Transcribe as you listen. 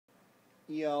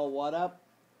Yo, what up?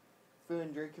 Food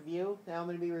and drink review. Now I'm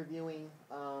going to be reviewing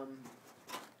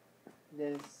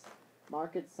this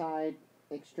Market Side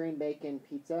Extreme Bacon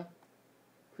Pizza.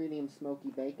 Premium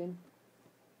Smoky Bacon.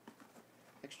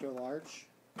 Extra large.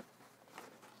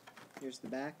 Here's the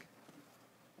back.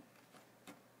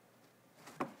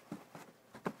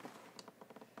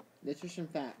 Nutrition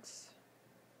facts.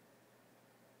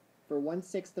 For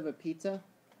 1/6 of a pizza,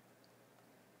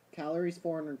 calories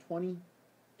 420,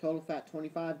 total fat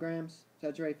 25 grams,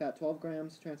 saturated fat 12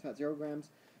 grams, trans fat 0 grams,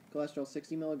 cholesterol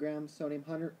 60 milligrams, sodium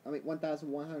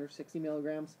 1,160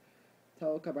 milligrams,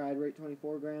 total carbohydrate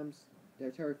 24 grams,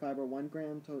 dietary fiber 1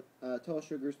 gram, total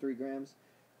sugars 3 grams,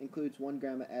 includes 1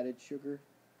 gram of added sugar,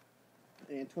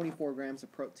 and 24 grams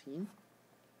of protein.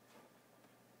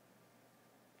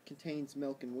 Contains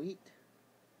milk and wheat.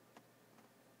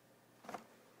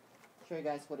 Show you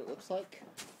guys what it looks like.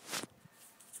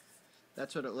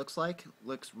 That's what it looks like.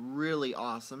 Looks really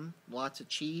awesome. Lots of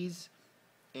cheese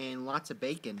and lots of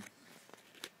bacon.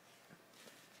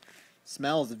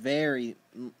 Smells very,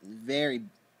 very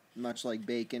much like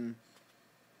bacon.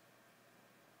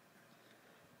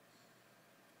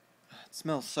 It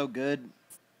smells so good.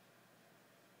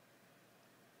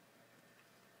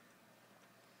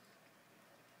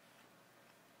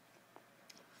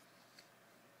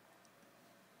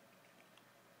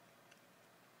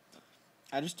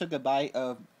 I just took a bite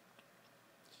of.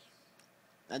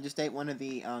 I just ate one of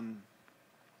the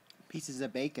pieces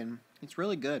of bacon. It's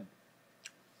really good.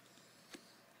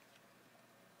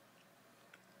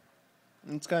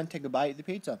 Let's go and take a bite of the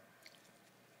pizza.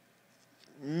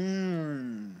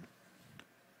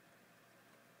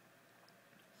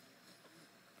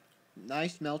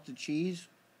 Nice melted cheese.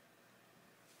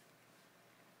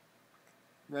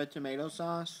 Red tomato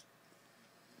sauce.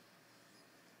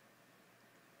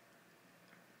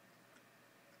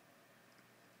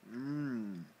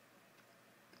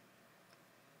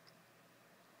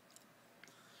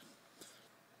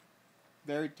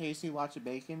 Very tasty, lots of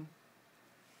bacon.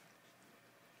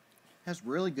 Has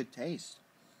really good taste.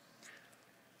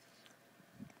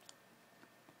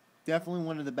 Definitely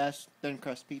one of the best thin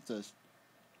crust pizzas.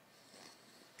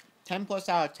 10 plus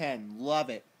out of 10. Love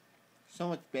it. So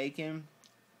much bacon.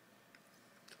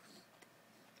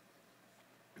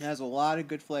 It has a lot of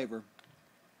good flavor.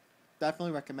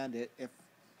 Definitely recommend it if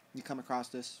you come across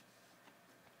this.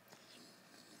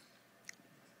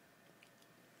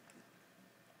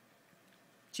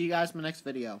 See you guys in my next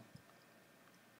video.